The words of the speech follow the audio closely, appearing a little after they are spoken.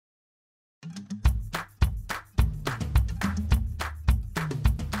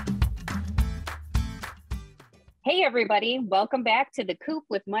Hey everybody, welcome back to the Coop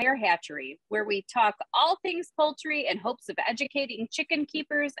with Meyer Hatchery, where we talk all things poultry in hopes of educating chicken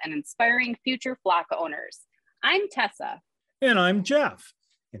keepers and inspiring future flock owners. I'm Tessa. And I'm Jeff.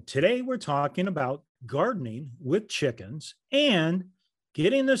 And today we're talking about gardening with chickens and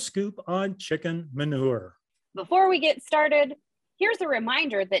getting the scoop on chicken manure. Before we get started, here's a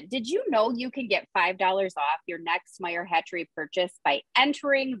reminder that did you know you can get $5 off your next Meyer Hatchery purchase by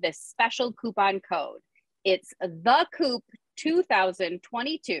entering this special coupon code? It's the Coop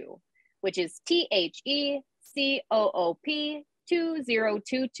 2022, which is THECOOP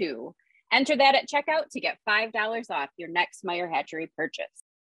 2022. Enter that at checkout to get $5 off your next Meyer Hatchery purchase.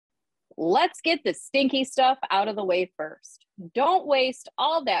 Let's get the stinky stuff out of the way first. Don't waste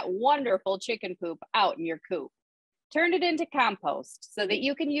all that wonderful chicken poop out in your coop. Turn it into compost so that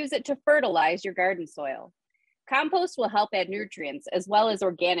you can use it to fertilize your garden soil. Compost will help add nutrients as well as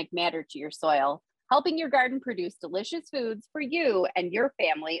organic matter to your soil, helping your garden produce delicious foods for you and your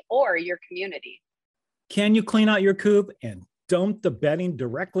family or your community. Can you clean out your coop and dump the bedding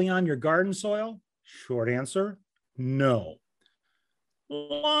directly on your garden soil? Short answer, no.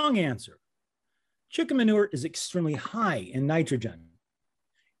 Long answer, chicken manure is extremely high in nitrogen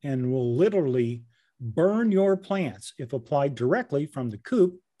and will literally burn your plants if applied directly from the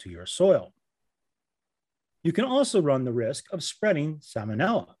coop to your soil. You can also run the risk of spreading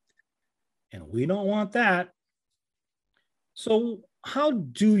salmonella, and we don't want that. So how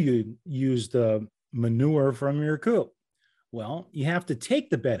do you use the manure from your coop? Well, you have to take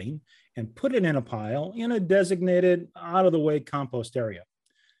the bedding and put it in a pile in a designated out-of-the-way compost area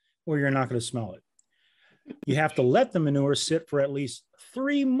where you're not going to smell it. You have to let the manure sit for at least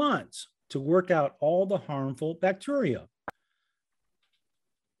 3 months to work out all the harmful bacteria.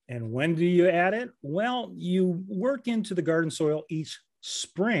 And when do you add it? Well, you work into the garden soil each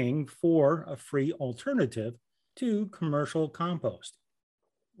spring for a free alternative to commercial compost.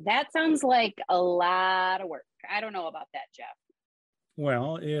 That sounds like a lot of work. I don't know about that, Jeff.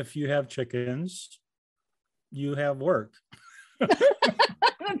 Well, if you have chickens, you have work.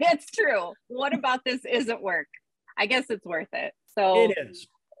 That's true. What about this isn't work? I guess it's worth it. So it is.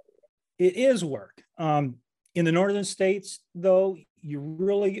 It is work. In the northern states, though, you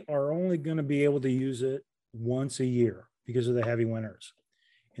really are only going to be able to use it once a year because of the heavy winters.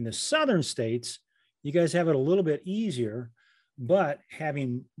 In the southern states, you guys have it a little bit easier, but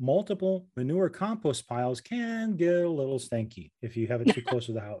having multiple manure compost piles can get a little stinky if you have it too close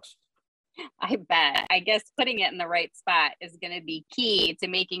to the house. I bet. I guess putting it in the right spot is going to be key to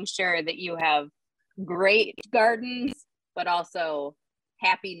making sure that you have great gardens, but also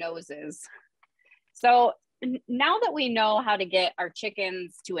happy noses. So now that we know how to get our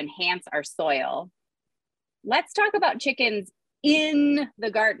chickens to enhance our soil, let's talk about chickens in the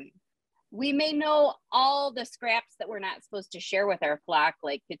garden. We may know all the scraps that we're not supposed to share with our flock,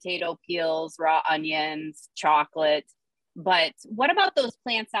 like potato peels, raw onions, chocolate. But what about those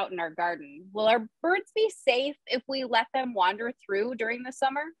plants out in our garden? Will our birds be safe if we let them wander through during the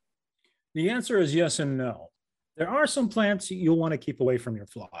summer? The answer is yes and no. There are some plants you'll want to keep away from your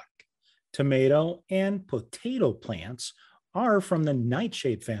flock. Tomato and potato plants are from the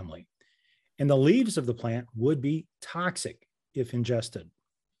nightshade family, and the leaves of the plant would be toxic if ingested.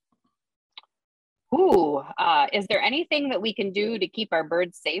 Ooh, is there anything that we can do to keep our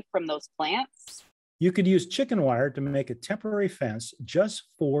birds safe from those plants? You could use chicken wire to make a temporary fence just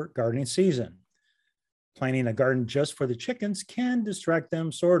for gardening season. Planting a garden just for the chickens can distract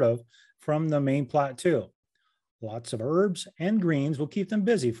them sort of from the main plot too. Lots of herbs and greens will keep them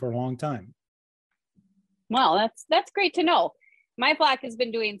busy for a long time. Well, that's great to know. My flock has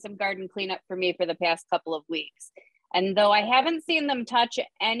been doing some garden cleanup for me for the past couple of weeks. And though I haven't seen them touch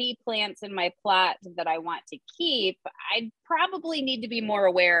any plants in my plot that I want to keep, I probably need to be more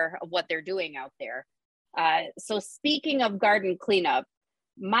aware of what they're doing out there. So speaking of garden cleanup,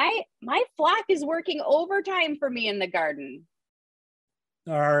 my flock is working overtime for me in the garden.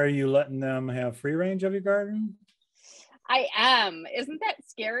 Are you letting them have free range of your garden? I am. Isn't that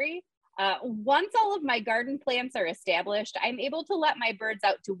scary? Once all of my garden plants are established, I'm able to let my birds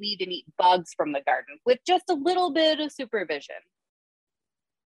out to weed and eat bugs from the garden with just a little bit of supervision.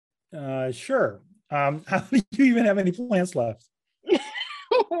 Sure. How do you even have any plants left?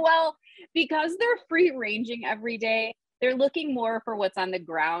 Well, because they're free ranging every day, they're looking more for what's on the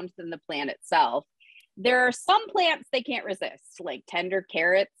ground than the plant itself. There are some plants they can't resist, like tender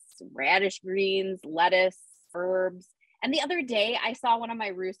carrots, radish greens, lettuce, herbs. And the other day, I saw one of my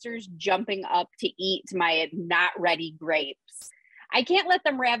roosters jumping up to eat my not ready grapes. I can't let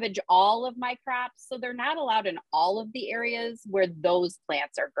them ravage all of my crops, so they're not allowed in all of the areas where those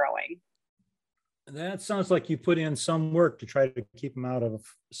plants are growing. That sounds like you put in some work to try to keep them out of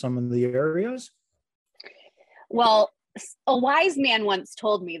some of the areas. Well, a wise man once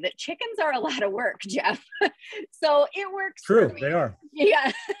told me that chickens are a lot of work, Jeff. So it works. True, they are.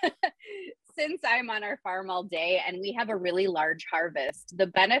 Yeah. Since I'm on our farm all day and we have a really large harvest, the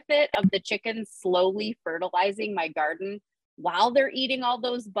benefit of the chickens slowly fertilizing my garden while they're eating all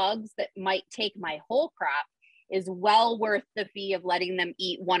those bugs that might take my whole crop is well worth the fee of letting them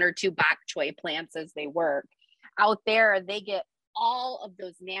eat 1 or 2 bok choy plants as they work. Out there, they get all of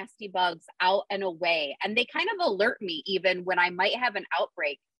those nasty bugs out and away, and they kind of alert me even when I might have an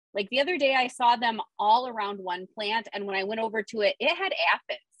outbreak. Like the other day, I saw them all around one plant, and when I went over to it, it had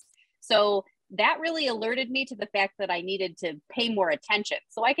aphids. So that really alerted me to the fact that I needed to pay more attention.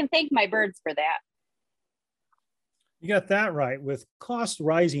 So I can thank my birds for that. You got that right. With costs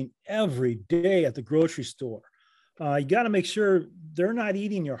rising every day at the grocery store, you got to make sure they're not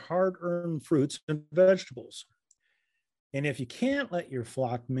eating your hard-earned fruits and vegetables. And if you can't let your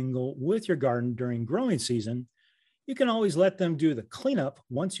flock mingle with your garden during growing season, you can always let them do the cleanup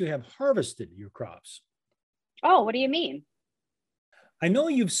once you have harvested your crops. Oh, what do you mean? I know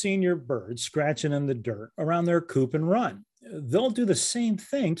you've seen your birds scratching in the dirt around their coop and run. They'll do the same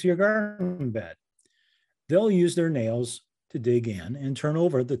thing to your garden bed. They'll use their nails to dig in and turn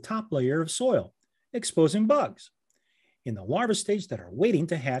over the top layer of soil, exposing bugs in the larva stage that are waiting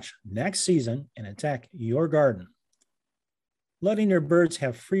to hatch next season and attack your garden. Letting your birds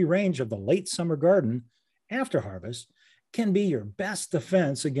have free range of the late summer garden after harvest can be your best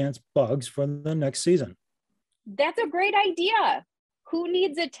defense against bugs for the next season. That's a great idea. Who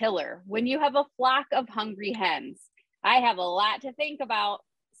needs a tiller when you have a flock of hungry hens? I have a lot to think about.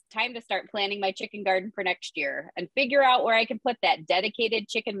 It's time to start planning my chicken garden for next year and figure out where I can put that dedicated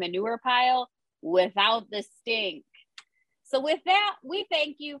chicken manure pile without the stink. So with that, we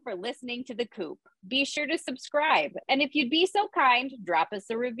thank you for listening to The Coop. Be sure to subscribe. And if you'd be so kind, drop us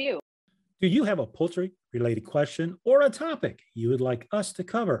a review. Do you have a poultry-related question or a topic you would like us to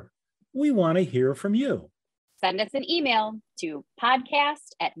cover? We want to hear from you. Send us an email to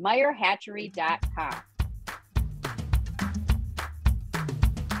podcast@meyerhatchery.com.